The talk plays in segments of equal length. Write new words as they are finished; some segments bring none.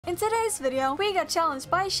In today's video, we got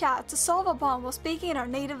challenged by chat to solve a bomb while speaking in our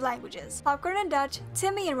native languages. Popcorn in Dutch,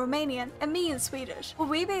 Timi in Romanian, and me in Swedish. Will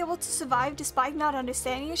we be able to survive despite not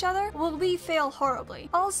understanding each other? Or will we fail horribly?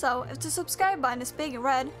 Also, if the subscribe button is big and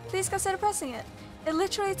red, please consider pressing it. It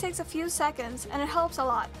literally takes a few seconds and it helps a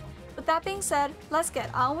lot. With that being said, let's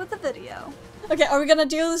get on with the video. Okay, are we gonna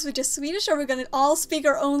do this with just Swedish or are we gonna all speak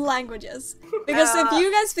our own languages? Because if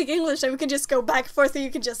you guys speak English, then we can just go back and forth and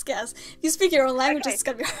you can just guess. If you speak your own language, it's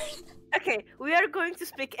gonna be hard. Okay, we are going to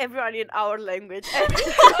speak everyone in our language.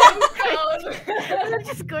 We're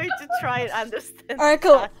just going to try and understand. Alright,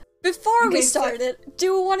 cool. Before we started,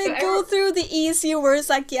 do we want to go through the easy words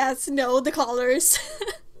like yes, no, the colors?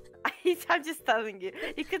 I'm just telling you.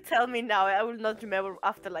 You could tell me now. I will not remember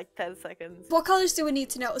after like 10 seconds. What colors do we need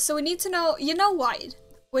to know? So we need to know, you know, white,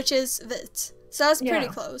 which is vit. So that's pretty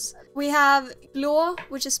close. We have blå,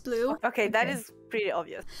 which is blue. Okay, that is pretty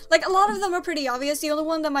obvious. Like, a lot of them are pretty obvious. The only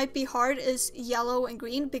one that might be hard is yellow and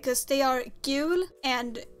green because they are gul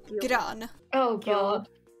and grön. Oh god.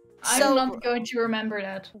 I'm not going to remember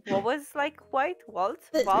that. What was like white? Walt?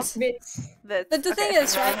 Vits. But the thing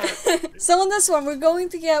is, right? So on this one, we're gonna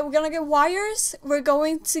get wires, we're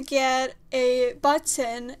going to get a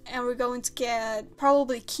button, and we're going to get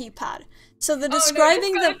probably keypad. So the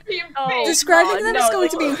describing them is going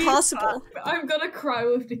to be impossible. I'm gonna cry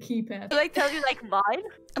with the keypad. Will I tell you like mine?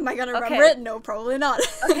 Am I gonna remember it? No, probably not.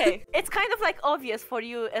 Okay, it's kind of like obvious for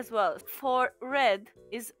you as well. For red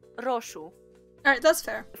is roshu. Alright, that's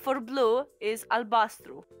fair. For blue is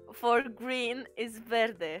albastru. For green is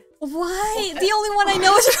verde. Why? The only one I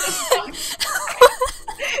know is red.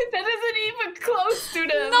 That isn't even close to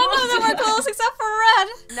them. None of them are close except for red.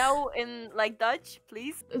 Now in like Dutch,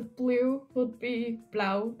 please. Blue would be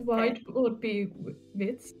blauw. White would be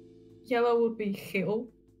wit. Yellow would be geel.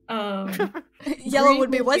 Yellow would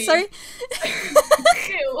be what? Sorry?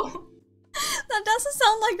 Geel. That doesn't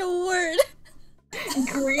sound like a word.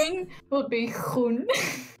 Green would be groen.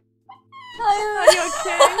 Are you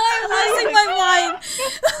okay? I'm losing my mind.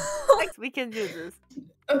 We can do this.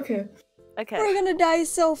 Okay. Okay. We're gonna die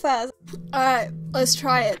so fast. Alright, let's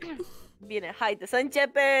try it. Bine, haide să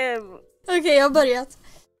începem! Okej, jag har börjat.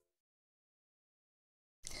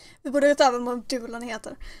 Vi borde gå över vad dulan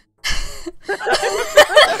heter.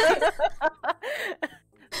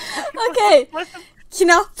 Okej,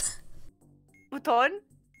 knapp. Buton?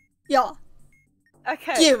 Ja.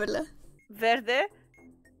 Okay. Gul. Verde?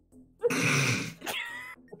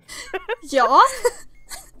 Ja.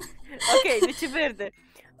 Okay, deci verde.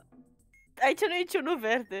 Aici nu e niciunul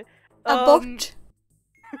verde. Abort.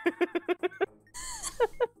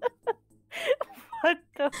 What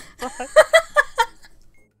the fuck?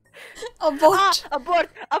 Abort.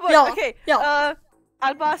 Abort. Ja, Ok. ja.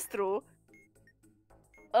 Albastru.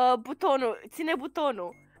 Butonul. Ține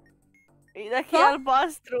butonul. Dacă e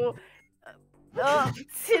albastru,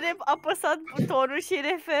 ține apăsat butonul și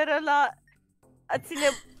referă la a ține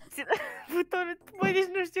butonul. Băi, nici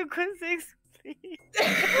nu știu cum să explic.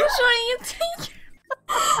 Nu știu ingenting.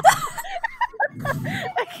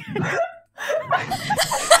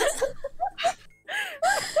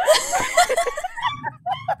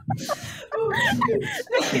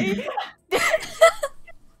 Okay.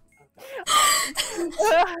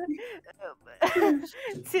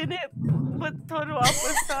 Ține butonul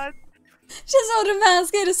apăsat. Känns som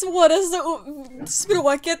rumänska är det svåraste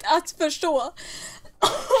språket att förstå.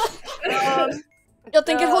 Jag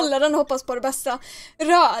tänker hålla den och hoppas på det bästa.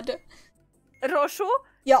 Röd. Roshu?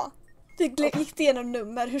 Ja. Det gick igenom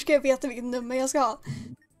nummer. Hur ska jag veta vilket nummer jag ska ha?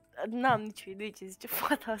 N-am nicio idee ce zice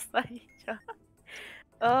fata asta aici.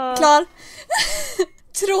 Klar.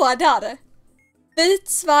 Trådar. Vit,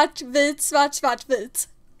 svart, vit, svart, svart, vit.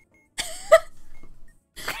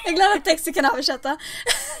 Jag är glad att texten kan översätta.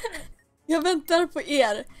 Jag väntar på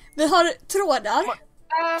er. Vi har trådar.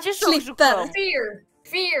 Slipper.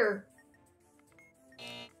 Fear.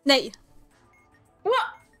 Nej. What?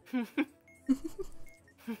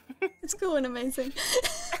 It's cool and amazing.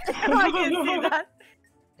 I can see that.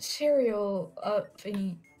 Cereal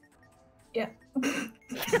thingy. Yeah.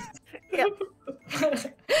 Yeah.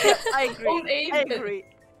 I agree. Oneven. I agree.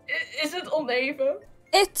 Is it oneven?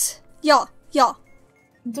 1. Ja.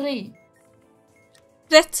 3.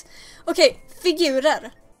 Rätt. Okej,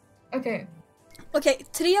 figurer. Okej.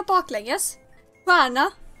 3 baklänges.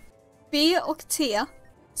 Stjärna. B och T.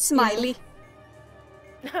 Smiley.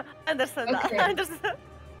 Understand that. Okay. Understand.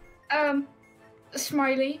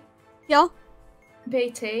 Smiley. Ja.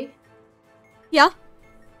 BT. Ja.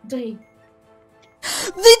 3.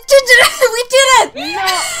 We did it! We did it!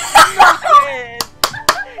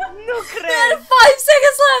 No! Nu We had cred! 5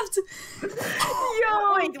 seconds left!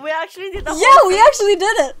 Wait, we actually did the Yeah, we actually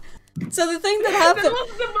did it! So the thing that That happened... was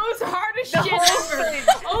the most hardest The shit whole ever! thing.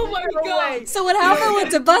 Oh my No god! way. So what happened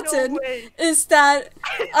with the button No way. is that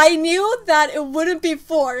I knew that it wouldn't be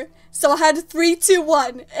 4, so I had 3, 2,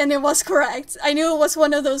 1, and it was correct. I knew it was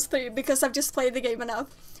one of those 3 because I've just played the game enough.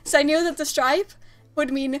 So I knew that the stripe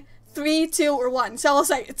would mean 3, 2, or 1. So I was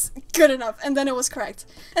like, it's good enough, and then it was correct.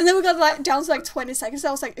 And then we got like down to like 20 seconds.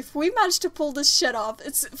 I was like, if we manage to pull this shit off,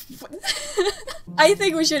 it's... I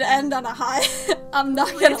think we should end on a high. I'm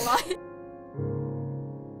not gonna lie.